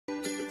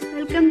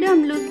Welcome to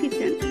അംലൂസ്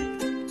kitchen.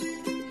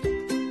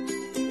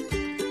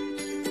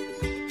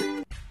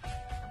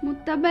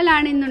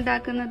 മുത്തബലാണ്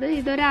ഇന്നുണ്ടാക്കുന്നത്.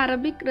 ഇതൊരു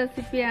Arabic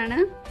റെസിപ്പിയാണ്.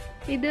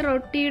 ഇത്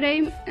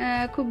റൊട്ടിയുടെയും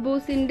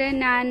ഖുബൂസിന്റെ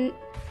നാൻ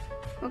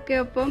ഒക്കെ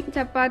ഒപ്പം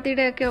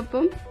ചപ്പാത്തിയുടെ ഒക്കെ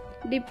ഒപ്പം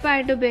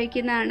ഡിപ്പായിട്ട്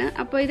ഉപയോഗിക്കുന്നതാണ്.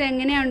 അപ്പോൾ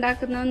ഇതെങ്ങനെയാണ്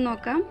ഉണ്ടാക്കുന്നതെന്ന്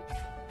നോക്കാം.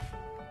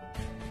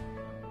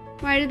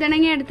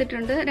 വഴുതനങ്ങ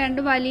എടുത്തിട്ടുണ്ട്.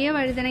 2 വലിയ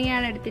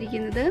വഴുതനങ്ങയാണ്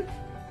എടുത്തിരിക്കുന്നത്.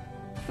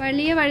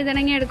 വലിയ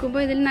വഴുതനങ്ങ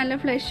എടുക്കുമ്പോൾ ഇതിൽ നല്ല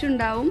ഫ്ലഷ്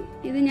ഉണ്ടാവും.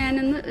 ഇത്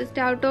ഞാനൊന്ന്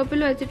സ്റ്റൗ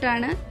ടോപ്പിൽ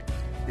വെച്ചിട്ടാണ്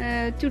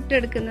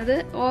ചുട്ടെടുക്കുന്നത്.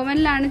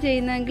 ഓവനിലാണ്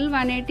ചെയ്യുന്നതെങ്കിൽ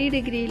 180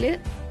 ഡിഗ്രിയിൽ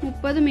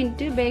 30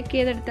 മിനിറ്റ് ബേക്ക്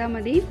ചെയ്തെടുത്താൽ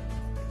മതി.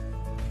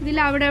 ഇതിൽ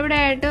അവിടെ ഇവിടെ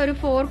ആയിട്ട് ഒരു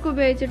ഫോർക്ക്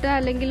ഉപയോഗിച്ചിട്ടോ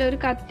അല്ലെങ്കിൽ ഒരു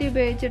കത്തി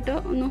ഉപയോഗിച്ചിട്ടോ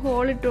ഒന്ന്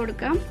ഹോൾ ഇട്ട്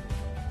കൊടുക്കാം.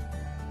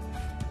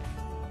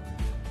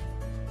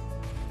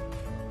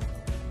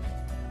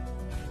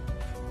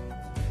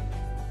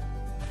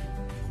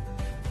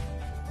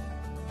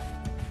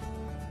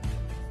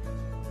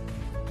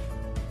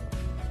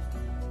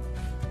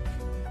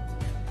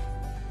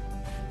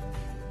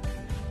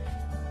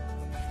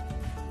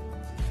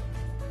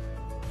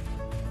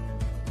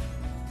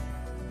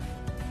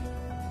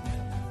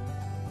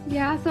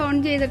 ഗ്യാസ് ഓൺ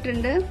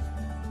ചെയ്തിട്ടുണ്ട്.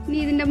 ഇനി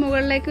ഇതിന്റെ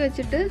മുകളിലേക്ക്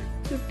വെച്ചിട്ട്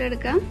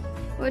ചുട്ടെടുക്കാം.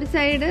 ഒരു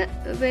സൈഡ്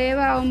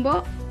വേവാകുമ്പോൾ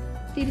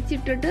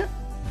തിരിച്ചിട്ടിട്ട്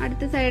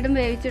അടുത്ത സൈഡും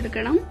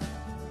വേവിച്ചെടുക്കണം.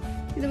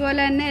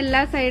 ഇതുപോലെ തന്നെ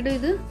എല്ലാ സൈഡും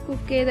ഇത്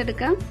കുക്ക്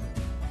ചെയ്തെടുക്കാം.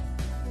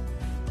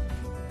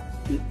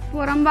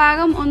 പുറം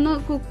ഭാഗം ഒന്ന്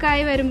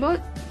കുക്കായി വരുമ്പോൾ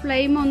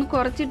ഫ്ലെയിം ഒന്ന്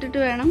കുറച്ചിട്ടിട്ട്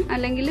വേണം,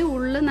 അല്ലെങ്കിൽ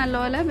ഉള്ളു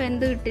നല്ലപോലെ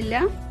വെന്ത് കിട്ടില്ല.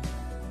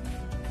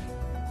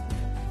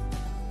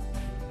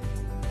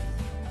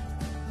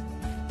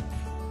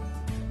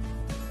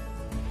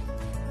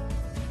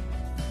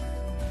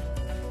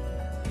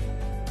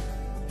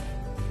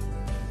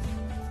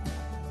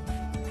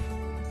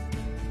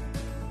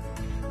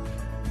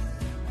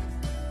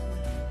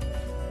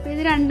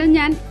 ഇത് രണ്ടും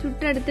ഞാൻ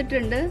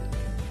ചുട്ടെടുത്തിട്ടുണ്ട്.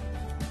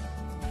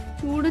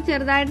 ചൂട്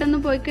ചെറുതായിട്ടൊന്ന്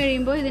പോയി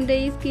കഴിയുമ്പോൾ ഇതിന്റെ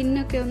ഈ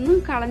സ്കിന്നൊക്കെ ഒന്ന്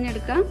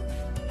കളഞ്ഞെടുക്കാം.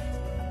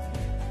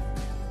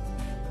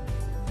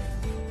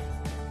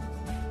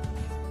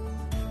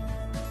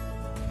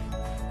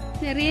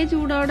 ചെറിയ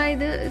ചൂടോടെ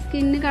ഇത്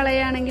സ്കിന്ന്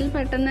കളയുകയാണെങ്കിൽ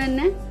പെട്ടെന്ന്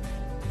തന്നെ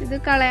ഇത്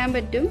കളയാൻ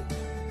പറ്റും.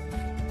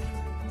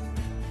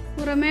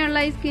 പുറമേ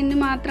ഉള്ള ഈ സ്കിന്ന്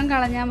മാത്രം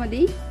കളഞ്ഞാൽ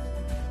മതി.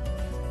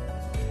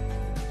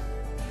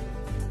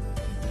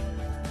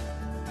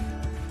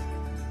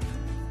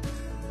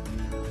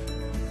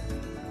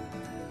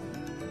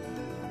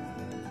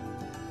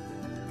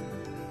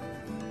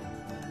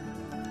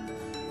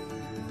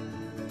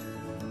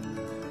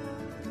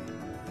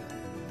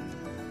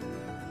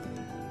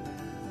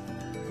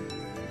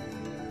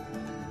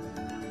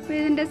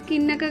 ഇതിന്റെ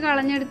സ്കിന്നൊക്കെ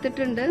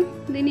കളഞ്ഞെടുത്തിട്ടുണ്ട്.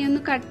 ഇതിനി ഒന്ന്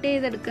കട്ട്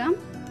ചെയ്തെടുക്കാം.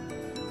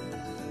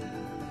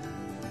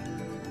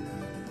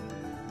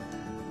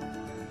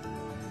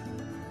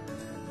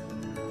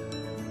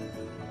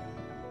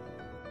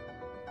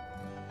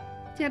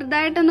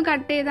 ചെറുതായിട്ടൊന്ന്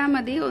കട്ട് ചെയ്താൽ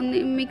മതി.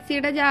 ഒന്ന്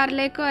മിക്സിയുടെ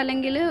ജാറിലേക്കോ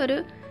അല്ലെങ്കിൽ ഒരു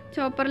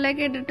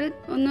ചോപ്പറിലേക്കോ ഇട്ടിട്ട്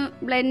ഒന്ന്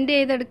ബ്ലെൻഡ്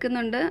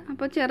ചെയ്തെടുക്കുന്നുണ്ട്.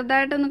 അപ്പോൾ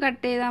ചെറുതായിട്ടൊന്ന്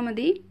കട്ട് ചെയ്താൽ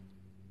മതി.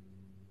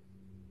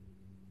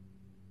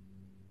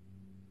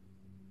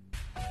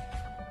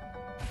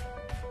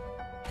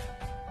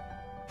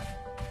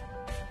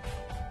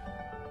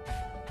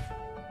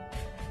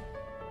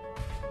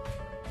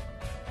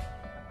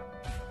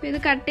 ഇത്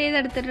കട്ട്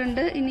ചെയ്തെടുത്തിട്ടുണ്ട്.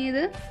 ഇനി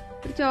ഇത്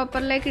ഒരു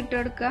ചോപ്പറിലേക്ക് ഇട്ട്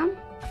കൊടുക്കാം.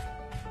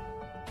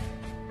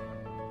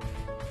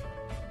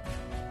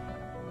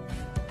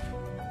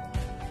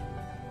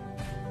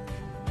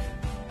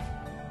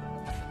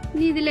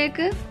 ഇനി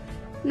ഇതിലേക്ക്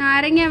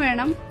നാരങ്ങ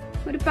വേണം.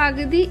 ഒരു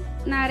പകുതി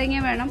നാരങ്ങ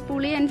വേണം.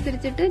 പുളി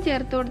അനുസരിച്ചിട്ട്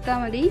ചേർത്ത് കൊടുത്താൽ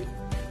മതി.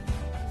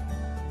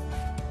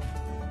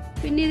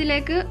 പിന്നെ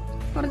ഇതിലേക്ക്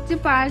കുറച്ച്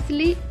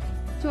പാഴ്സ്ലി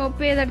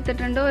ചോപ്പ്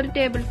ചെയ്തെടുത്തിട്ടുണ്ട്, 1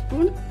 ടേബിൾ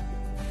സ്പൂൺ.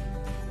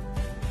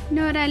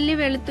 പിന്നെ 1 അല്ലി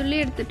വെളുത്തുള്ളി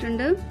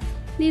എടുത്തിട്ടുണ്ട്.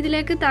 ഇനി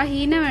ഇതിലേക്ക്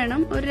തഹീന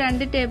വേണം, ഒരു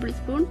 2 ടേബിൾ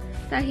സ്പൂൺ.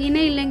 തഹീന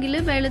ഇല്ലെങ്കിൽ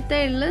വെളുത്ത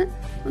എള്ള്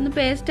ഒന്ന്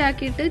പേസ്റ്റ്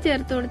ആക്കിയിട്ട്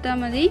ചേർത്ത് കൊടുത്താൽ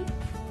മതി.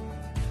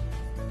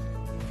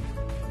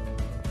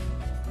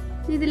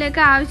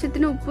 ഇതിലേക്ക്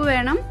ആവശ്യത്തിന് ഉപ്പ്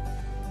വേണം.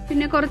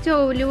 പിന്നെ കുറച്ച്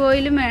ഒലിവ്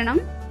ഓയിലും വേണം.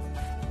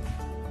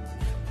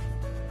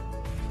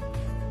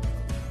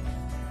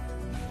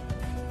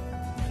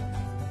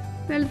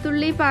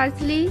 വെളുത്തുള്ളി,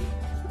 പാഴ്സ്ലി,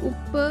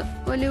 ഉപ്പ്,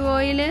 ഒലിവ്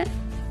ഓയില്,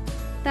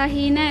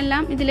 തഹീന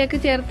എല്ലാം ഇതിലേക്ക്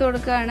ചേർത്ത്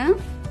കൊടുക്കുകയാണ്.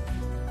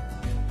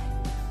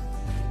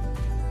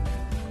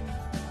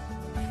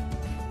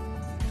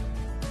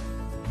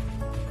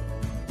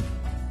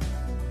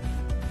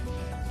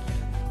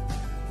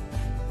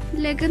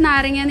 ഇതിലേക്ക്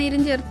നാരങ്ങ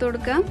നീരും ചേർത്ത്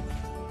കൊടുക്കാം.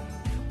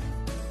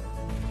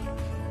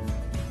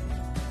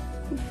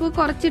 ഉപ്പ്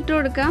കുറച്ചിട്ട്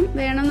കൊടുക്കാം.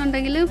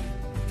 വേണമെന്നുണ്ടെങ്കിൽ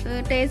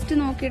ടേസ്റ്റ്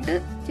നോക്കിയിട്ട്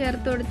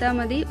ചേർത്ത് കൊടുത്താൽ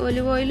മതി.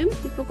 ഒലിവ് ഓയിലും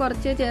ഇപ്പോൾ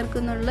കുറച്ചേ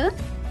ചേർക്കുന്നുള്ളൂ.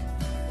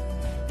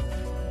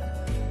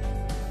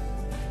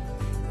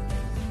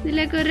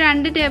 ഇതിലേക്ക് ഒരു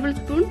 2 ടേബിൾ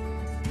സ്പൂൺ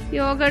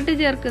യോഗർട്ട്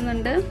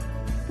ചേർക്കുന്നുണ്ട്.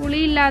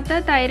 പുളിയില്ലാത്ത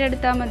തൈര്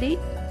എടുത്താൽ മതി.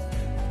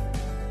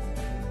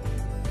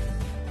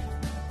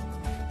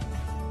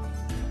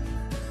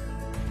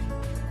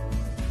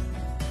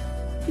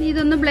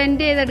 ഇതൊന്ന്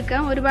ബ്ലെൻഡ്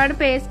ചെയ്തെടുക്കാം. ഒരുപാട്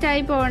പേസ്റ്റ്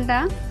ആയി പോകണ്ട.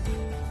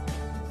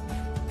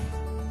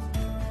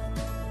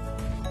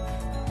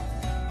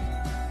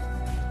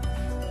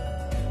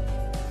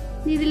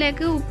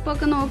 ഇതിലേക്ക്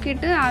ഉപ്പൊക്കെ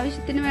നോക്കിയിട്ട്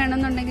ആവശ്യത്തിന്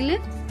വേണമെന്നുണ്ടെങ്കിൽ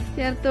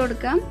ചേർത്ത്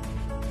കൊടുക്കാം.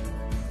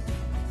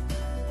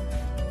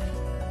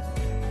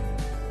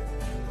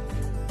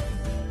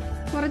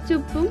 കുറച്ച്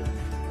ഉപ്പും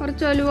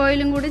കുറച്ച് ഒലിവ്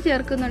ഓയിലും കൂടി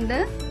ചേർക്കുന്നുണ്ട്.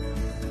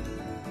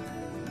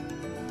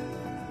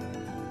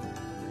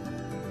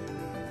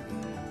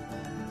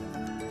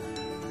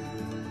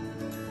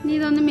 ഇനി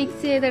ഇതൊന്ന്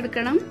മിക്സ്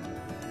ചെയ്തെടുക്കണം.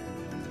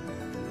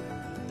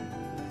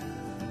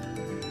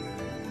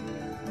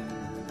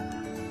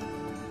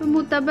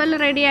 മുത്തബൽ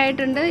റെഡി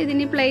ആയിട്ടുണ്ട്.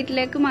 ഇതിനി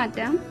പ്ലേറ്റിലേക്ക്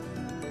മാറ്റാം.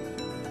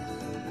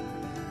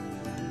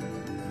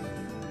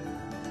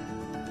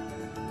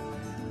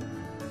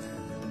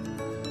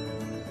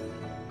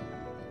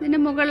 ഇതിന്റെ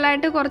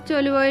മുകളിലായിട്ട് കുറച്ച്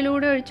ഒലിവ് ഓയിൽ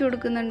കൂടി ഒഴിച്ചു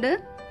കൊടുക്കുന്നുണ്ട്.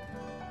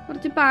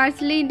 കുറച്ച്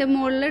പാഴ്സ്ലി ഇതിന്റെ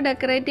മുകളിൽ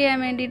ഡെക്കറേറ്റ് ചെയ്യാൻ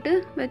വേണ്ടിയിട്ട്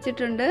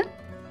വെച്ചിട്ടുണ്ട്.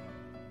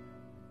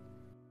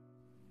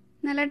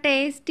 നല്ല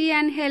ടേസ്റ്റി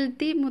ആൻഡ്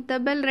ഹെൽത്തി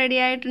മുത്തബൽ റെഡി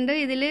ആയിട്ടുണ്ട്.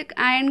 ഇതിൽ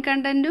അയൺ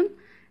കണ്ടന്റും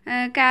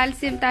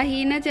കാൽസ്യം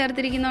തഹീന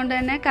ചേർത്തിരിക്കുന്നതുകൊണ്ട്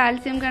തന്നെ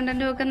കാൽസ്യം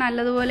കണ്ടന്റും ഒക്കെ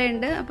നല്ലതുപോലെ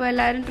ഉണ്ട്. അപ്പോൾ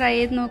എല്ലാവരും ട്രൈ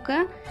ചെയ്ത് നോക്കുക.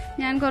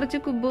 ഞാൻ കുറച്ച്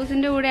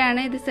കുബൂസിൻ്റെ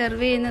കൂടെയാണ് ഇത്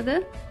സെർവ് ചെയ്യുന്നത്.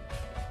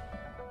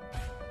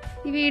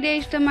 ഈ വീഡിയോ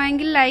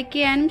ഇഷ്ടമായെങ്കിൽ ലൈക്ക്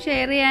ചെയ്യാനും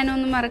ഷെയർ ചെയ്യാനും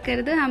ഒന്നും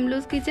മറക്കരുത്.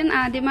 ഹംലൂസ് കിച്ചൺ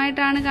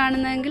ആദ്യമായിട്ടാണ്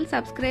കാണുന്നതെങ്കിൽ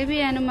സബ്സ്ക്രൈബ്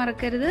ചെയ്യാനും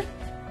മറക്കരുത്.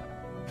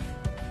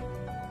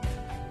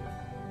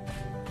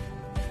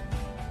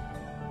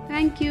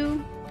 Thank you.